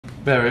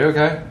Babe, are you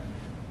okay?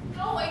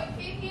 No, I can't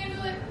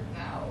handle it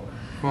now.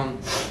 Come on.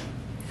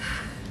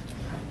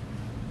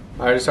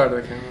 I already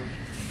started the camera.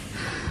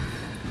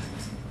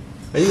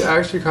 Are you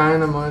actually crying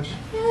that much?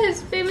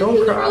 Yes, baby. Don't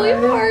It's cry. really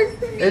hard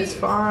for me. It's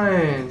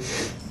fine.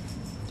 It's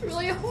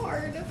really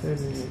hard.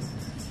 Baby,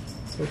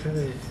 it's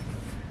okay.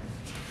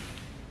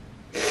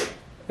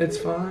 It's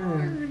fine.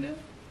 Hard.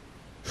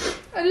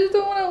 I just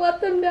don't want to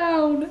let them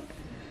down.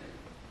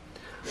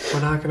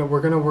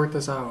 We're gonna work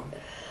this out.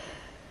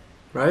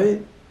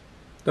 Right?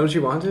 Don't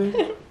you want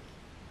to?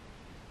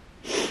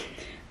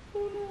 Oh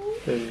no.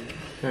 Baby,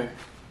 okay.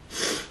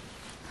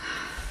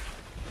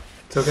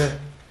 It's okay.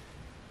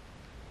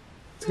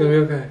 It's gonna be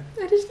okay.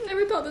 I just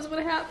never thought this would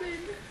happen.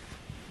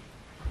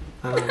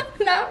 I know.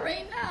 Not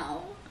right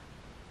now.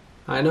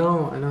 I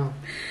know.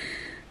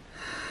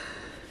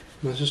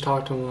 Let's just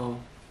talk to him a little.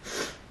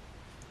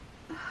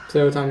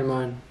 Say what's on your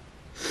mind.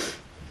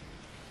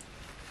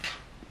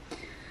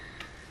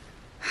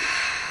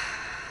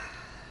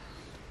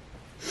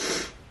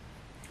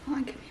 Hold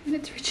on, give me a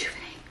minute to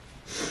rejuvenate.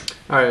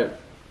 Alright.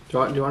 Do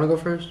you want to go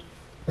first?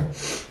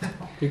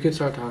 You could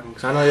start talking,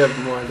 because I know you have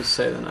more to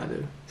say than I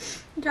do.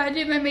 I tried to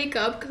do my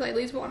makeup because I at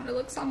least wanted to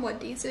look somewhat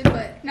decent,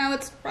 but now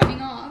it's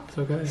running off. It's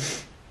okay.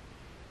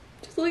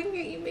 Just looking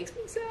at you makes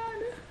me sad.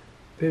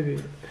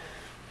 Baby,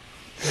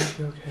 it'll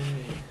be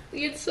okay.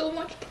 We had so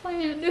much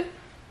planned.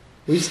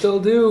 We still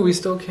do. We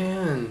still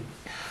can.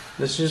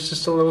 This is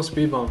just a little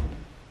speed bump.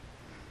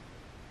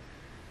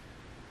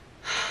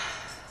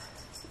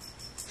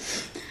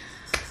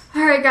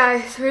 Alright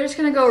guys, we're just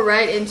gonna go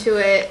right into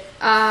it.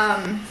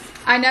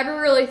 I never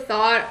really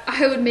thought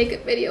I would make a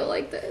video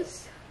like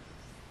this.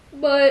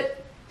 Or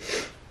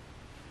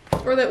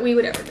that we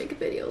would ever make a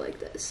video like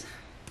this.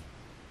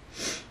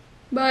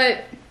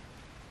 But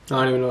I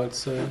don't even know what to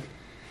say.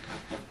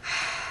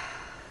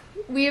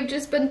 we have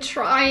just been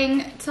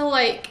trying to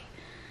like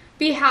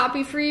be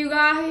happy for you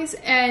guys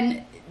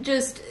and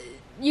just,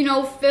 you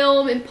know,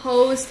 film and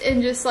post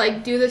and just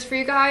like do this for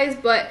you guys,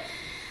 but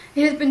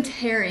it has been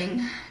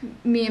tearing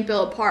me and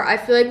Bill apart. I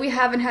feel like we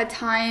haven't had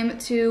time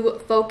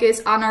to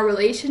focus on our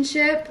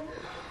relationship.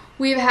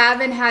 We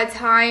haven't had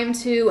time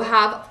to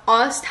have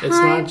us time. It's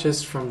not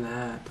just from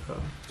that,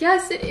 though.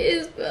 Yes, it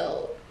is,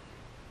 Bill.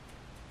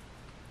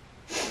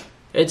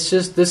 It's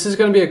just, this is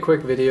going to be a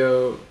quick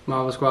video,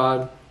 Marvel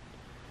Squad.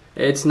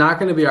 It's not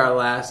going to be our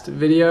last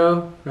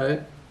video,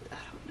 right? I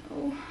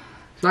don't know.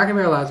 It's not going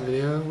to be our last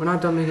video. We're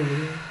not done making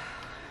videos.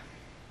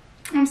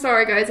 I'm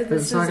sorry, guys, if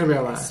this It's not gonna be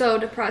our last. is so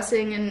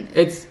depressing, and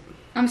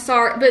I'm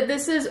sorry, but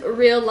this is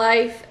real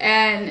life,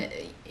 and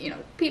you know,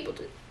 people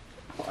just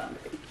hold on,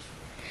 baby.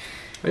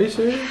 Are you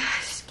serious?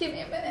 Just give me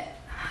a minute.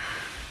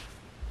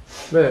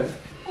 Babe.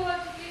 Hold on,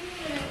 just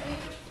give me a minute.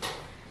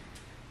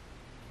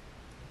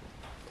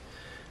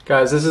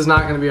 Guys, this is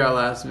not going to be our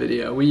last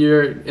video. We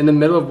are in the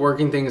middle of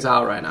working things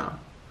out right now.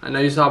 I know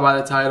you saw by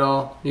the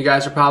title. You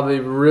guys are probably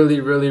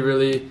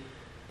really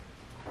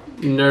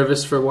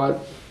nervous for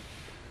what?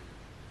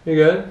 You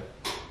good?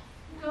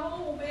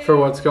 No, babe. For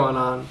what's going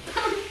on.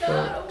 I'm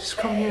not Just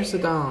okay. come here,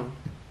 sit down.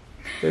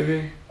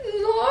 Baby. This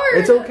is hard.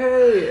 It's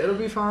okay. It'll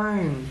be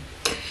fine.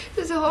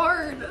 This is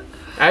hard.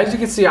 As you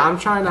can see, I'm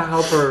trying to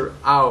help her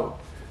out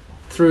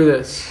through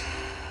this.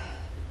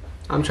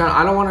 I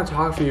don't want to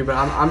talk for you, but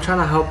I'm trying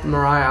to help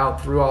Mariah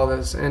out through all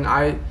this, and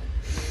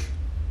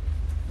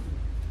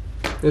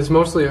it's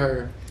mostly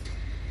her.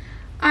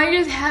 I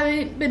just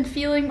haven't been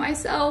feeling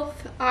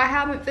myself. I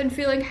haven't been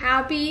feeling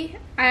happy,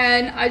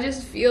 and I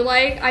just feel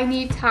like I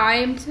need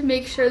time to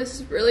make sure this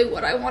is really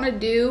what I want to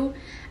do.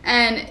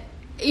 And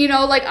you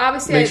know, like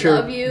obviously I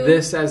love you.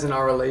 This as in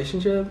our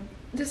relationship?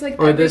 Just like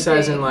or everything, this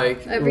as in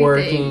like everything,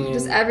 working?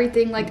 just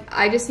everything. Like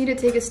I just need to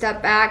take a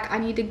step back. I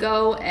need to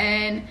go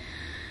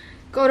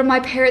to my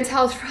parents'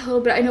 house for a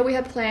little bit. I know we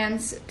have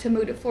plans to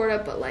move to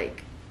Florida, but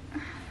like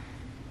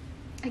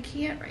I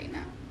can't right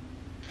now.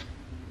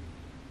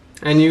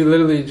 And you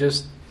literally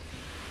just...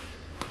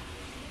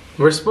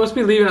 We're supposed to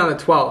be leaving on the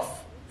 12th.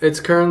 It's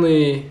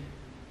currently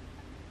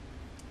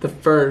the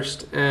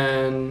 1st,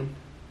 and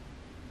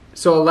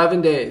so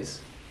 11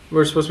 days.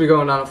 We're supposed to be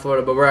going down to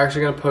Florida, but we're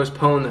actually going to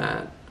postpone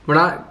that. We're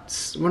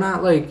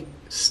not like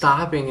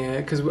stopping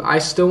it, because I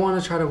still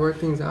want to try to work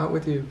things out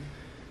with you.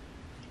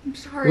 I'm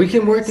sorry. We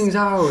can guys. work things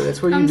out.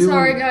 That's what you do. I'm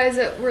sorry, guys,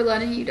 that we're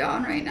letting you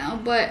down right now,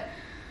 but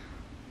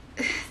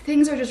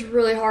things are just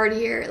really hard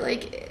here.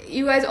 Like,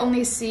 you guys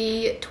only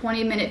see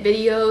 20-minute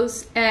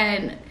videos,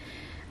 and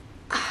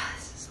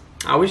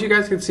I wish you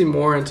guys could see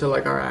more into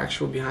like our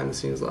actual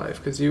behind-the-scenes life,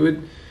 because you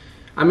would,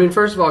 I mean,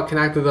 first of all,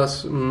 connect with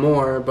us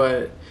more,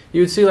 but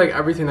you would see like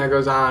everything that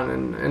goes on,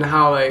 and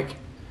how like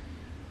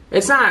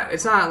it's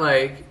not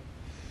like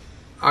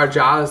our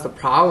job is the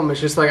problem.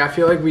 It's just like I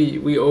feel like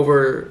we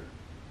overwork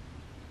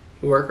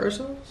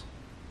ourselves.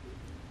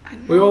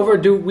 We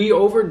overdo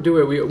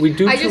it. We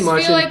do I too just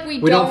much. feel like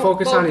we don't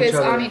focus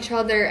on each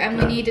other. and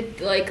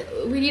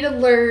we need to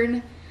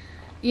learn,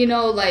 you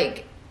know,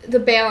 like the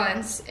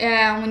balance,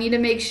 and we need to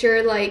make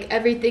sure like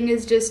everything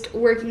is just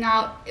working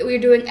out. We're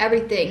doing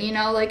everything, you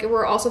know, like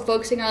we're also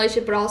focusing on our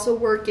relationship but also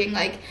working.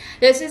 Like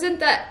this isn't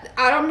that,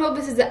 I don't know if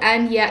this is the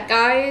end yet,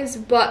 guys,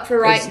 but for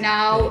right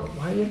now.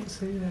 Why do you have to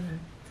say that?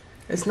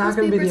 It's not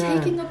going to be the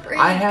end. Taking a break.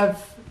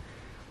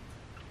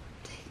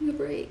 Taking a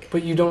break.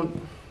 But you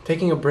don't,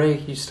 taking a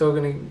break, you're still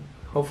going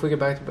to hopefully get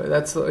back to bed.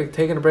 That's like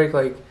taking a break,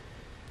 like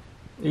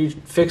you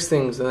fix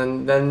things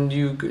and then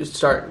you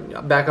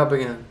start back up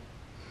again,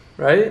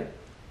 right?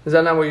 Is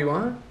that not what you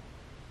want?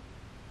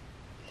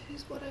 It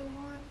is what I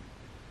want.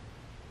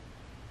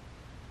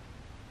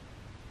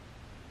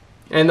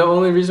 And the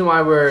only reason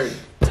why we're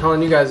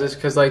telling you guys this,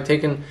 because like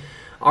taking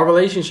our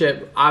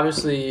relationship,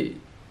 obviously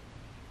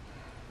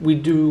we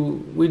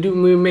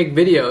make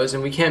videos,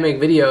 and we can't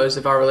make videos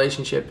if our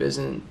relationship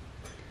isn't.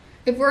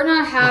 If we're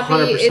not happy,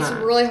 100%. It's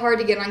really hard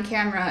to get on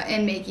camera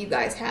and make you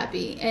guys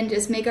happy and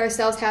just make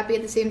ourselves happy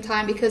at the same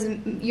time, because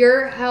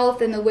your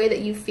health and the way that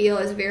you feel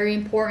is very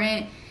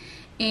important.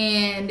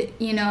 And,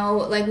 you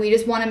know, like we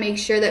just want to make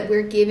sure that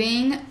we're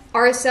giving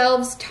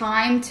ourselves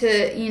time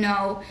to, you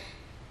know,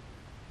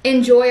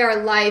 enjoy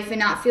our life and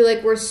not feel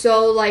like we're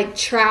so like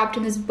trapped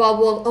in this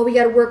bubble of, oh, we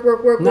gotta work.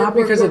 Not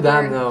because of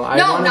them though.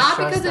 No, not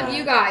because of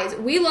you guys.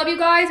 We love you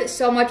guys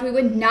so much. We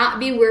would not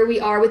be where we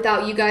are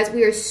without you guys.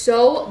 We are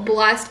so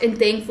blessed and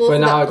thankful for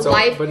the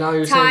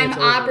lifetime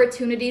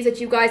opportunities that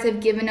you guys have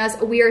given us.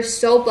 We are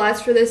so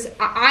blessed for this.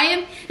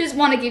 I just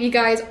want to give you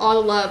guys all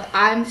the love.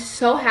 I'm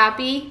so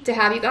happy to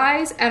have you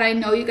guys, and I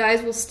know you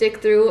guys will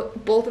stick through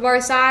both of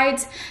our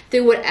sides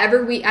through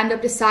whatever we end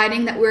up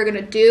deciding that we're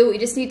gonna do. We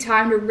just need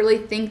time to really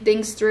think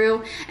things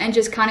through and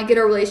just kind of get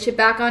our relationship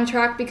back on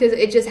track, because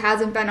it just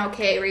hasn't been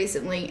okay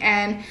recently,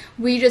 and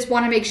we just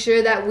want to make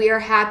sure that we are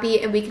happy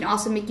and we can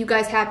also make you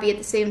guys happy at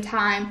the same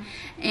time.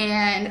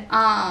 And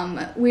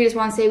we just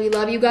want to say we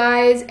love you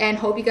guys and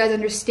hope you guys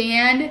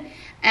understand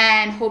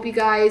and hope you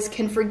guys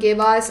can forgive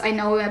us. I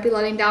know we might be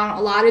letting down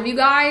a lot of you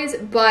guys,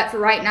 but for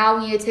right now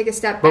we need to take a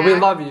step back. But we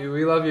love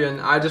you,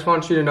 and I just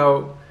want you to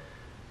know,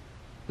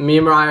 me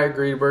and Mariah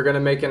agreed we're going to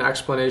make an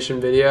explanation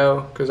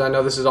video, because I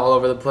know this is all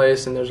over the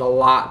place and there's a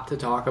lot to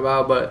talk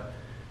about, but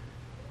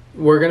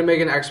we're going to make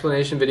an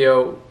explanation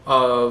video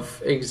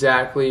of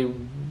exactly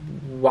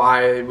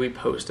why we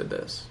posted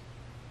this.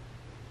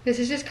 This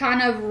is just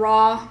kind of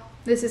raw.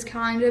 This is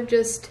kind of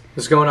just...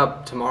 It's going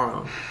up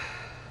tomorrow.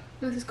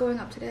 This is going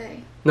up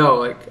today. No,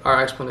 like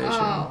our explanation.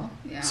 Oh,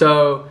 yeah.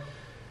 So...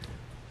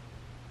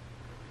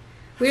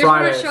 We just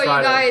want to show you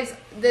guys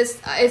this.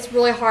 It's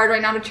really hard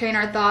right now to train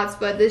our thoughts,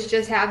 but this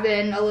just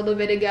happened a little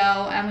bit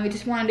ago, and we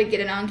just wanted to get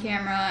it on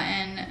camera.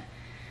 And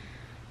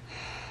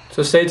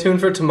so stay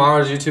tuned for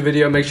tomorrow's YouTube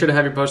video. Make sure to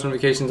have your post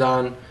notifications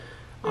on.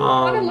 I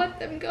want to let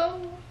them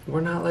go. We're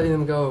not letting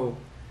them go.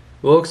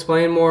 We'll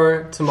explain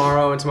more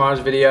tomorrow in tomorrow's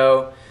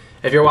video.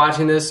 If you're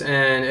watching this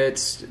and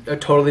it's a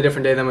totally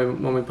different day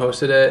than when we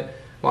posted it,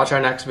 watch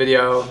our next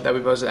video that we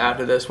posted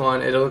after this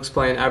one. It'll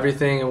explain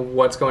everything and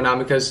what's going on,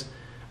 because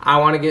I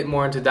want to get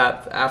more into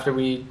depth after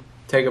we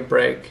take a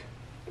break.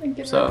 And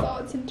get our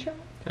thoughts in track.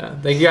 Yeah.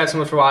 Thank you guys so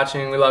much for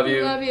watching. We love you.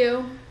 We love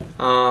you.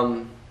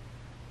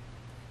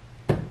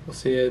 We'll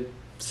see you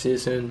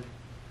soon.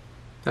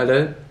 That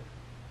it?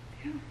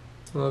 Yeah.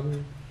 I love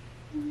you.